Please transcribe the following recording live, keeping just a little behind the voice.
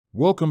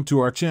Welcome to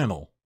our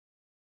channel.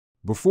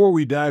 Before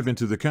we dive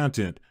into the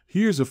content,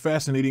 here's a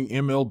fascinating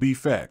MLB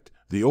fact.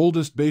 The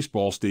oldest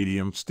baseball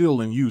stadium still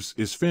in use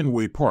is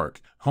Fenway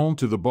Park, home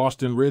to the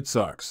Boston Red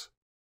Sox.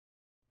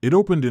 It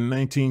opened in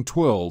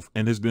 1912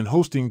 and has been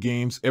hosting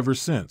games ever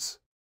since.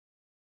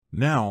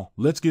 Now,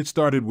 let's get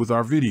started with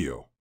our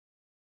video.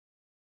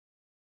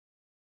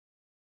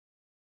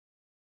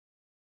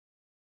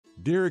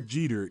 Derek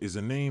Jeter is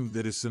a name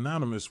that is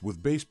synonymous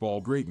with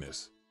baseball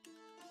greatness.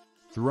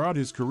 Throughout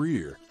his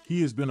career,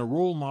 he has been a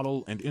role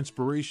model and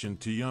inspiration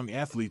to young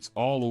athletes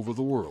all over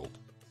the world.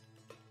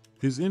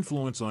 His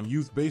influence on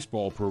youth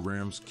baseball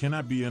programs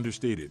cannot be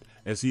understated,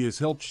 as he has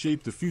helped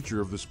shape the future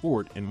of the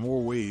sport in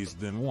more ways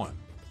than one.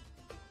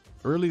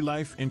 Early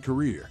life and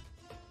career.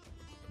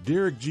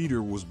 Derek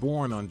Jeter was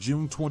born on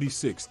June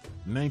 26,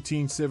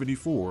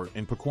 1974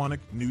 in Pequannock,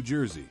 New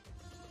Jersey.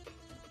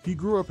 He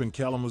grew up in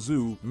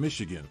Kalamazoo,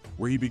 Michigan,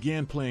 where he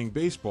began playing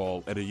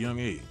baseball at a young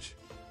age.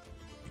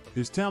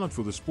 His talent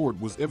for the sport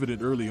was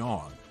evident early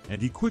on, and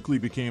he quickly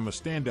became a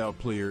standout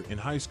player in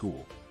high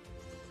school.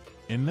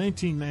 In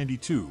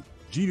 1992,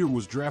 Jeter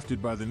was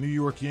drafted by the New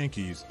York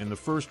Yankees in the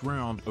first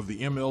round of the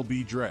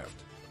MLB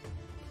draft.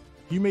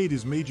 He made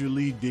his major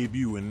league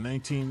debut in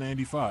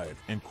 1995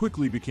 and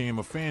quickly became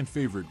a fan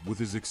favorite with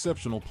his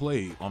exceptional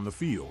play on the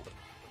field.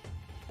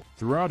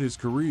 Throughout his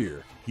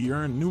career, he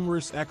earned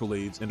numerous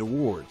accolades and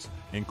awards,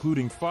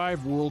 including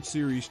 5 World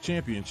Series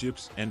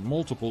championships and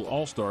multiple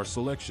All-Star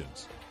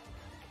selections.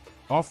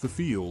 Off the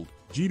field,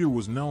 Jeter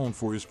was known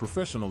for his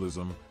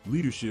professionalism,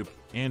 leadership,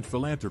 and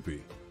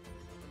philanthropy.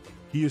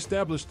 He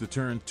established the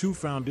Turn 2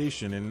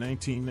 Foundation in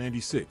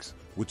 1996,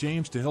 which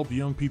aims to help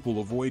young people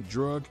avoid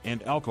drug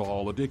and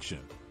alcohol addiction.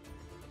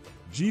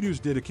 Jeter's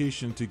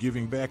dedication to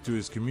giving back to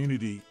his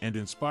community and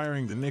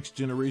inspiring the next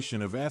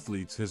generation of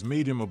athletes has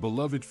made him a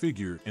beloved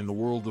figure in the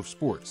world of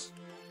sports.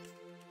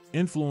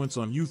 Influence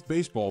on youth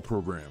baseball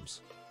programs.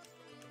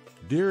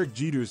 Derek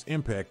Jeter's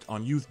impact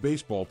on youth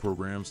baseball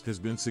programs has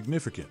been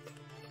significant.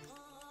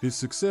 His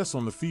success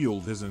on the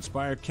field has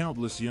inspired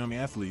countless young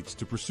athletes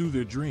to pursue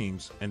their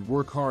dreams and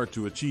work hard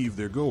to achieve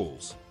their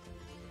goals.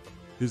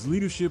 His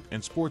leadership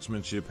and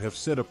sportsmanship have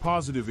set a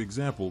positive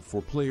example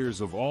for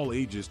players of all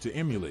ages to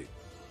emulate.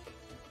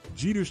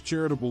 Jeter's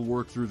charitable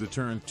work through the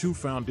Turn 2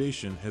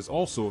 Foundation has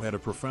also had a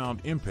profound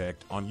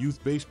impact on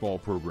youth baseball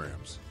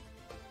programs.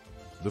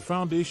 The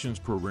Foundation's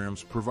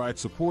programs provide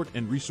support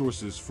and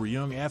resources for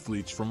young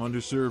athletes from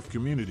underserved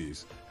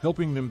communities,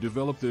 helping them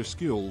develop their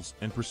skills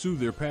and pursue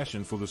their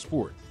passion for the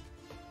sport.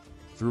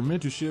 Through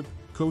mentorship,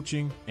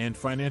 coaching, and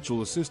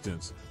financial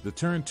assistance, the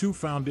Turn 2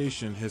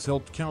 Foundation has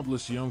helped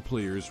countless young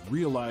players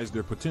realize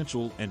their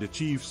potential and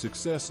achieve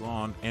success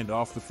on and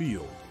off the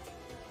field.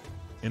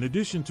 In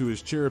addition to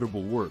his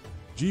charitable work,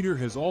 Jeter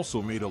has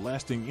also made a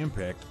lasting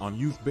impact on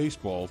youth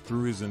baseball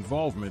through his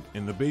involvement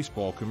in the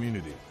baseball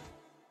community.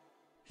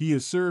 He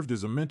has served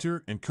as a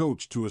mentor and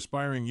coach to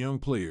aspiring young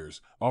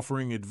players,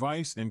 offering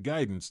advice and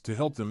guidance to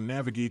help them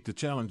navigate the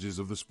challenges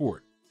of the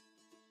sport.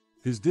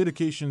 His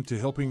dedication to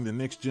helping the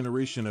next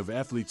generation of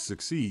athletes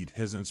succeed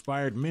has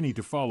inspired many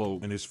to follow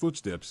in his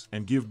footsteps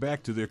and give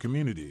back to their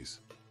communities.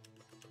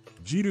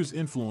 Jeter's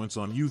influence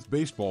on youth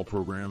baseball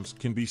programs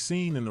can be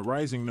seen in the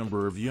rising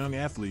number of young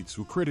athletes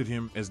who credit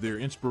him as their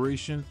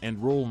inspiration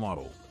and role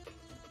model.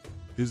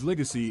 His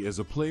legacy as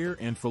a player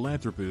and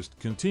philanthropist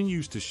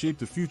continues to shape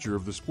the future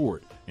of the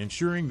sport,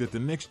 ensuring that the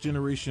next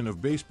generation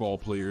of baseball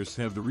players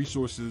have the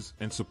resources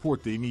and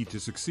support they need to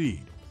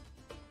succeed.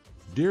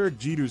 Derek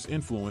Jeter's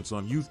influence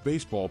on youth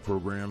baseball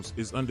programs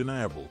is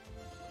undeniable.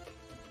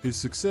 His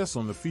success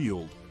on the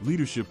field,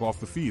 leadership off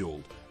the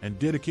field, and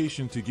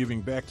dedication to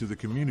giving back to the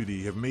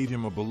community have made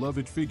him a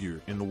beloved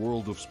figure in the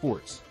world of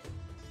sports.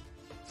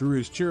 Through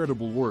his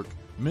charitable work,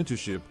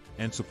 mentorship,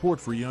 and support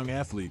for young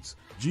athletes,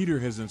 Jeter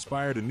has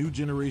inspired a new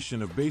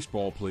generation of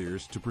baseball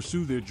players to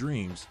pursue their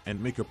dreams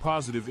and make a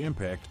positive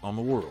impact on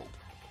the world.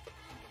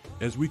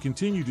 As we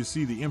continue to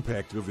see the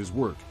impact of his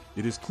work,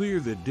 it is clear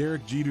that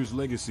Derek Jeter's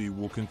legacy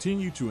will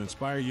continue to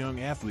inspire young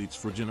athletes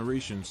for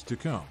generations to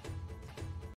come.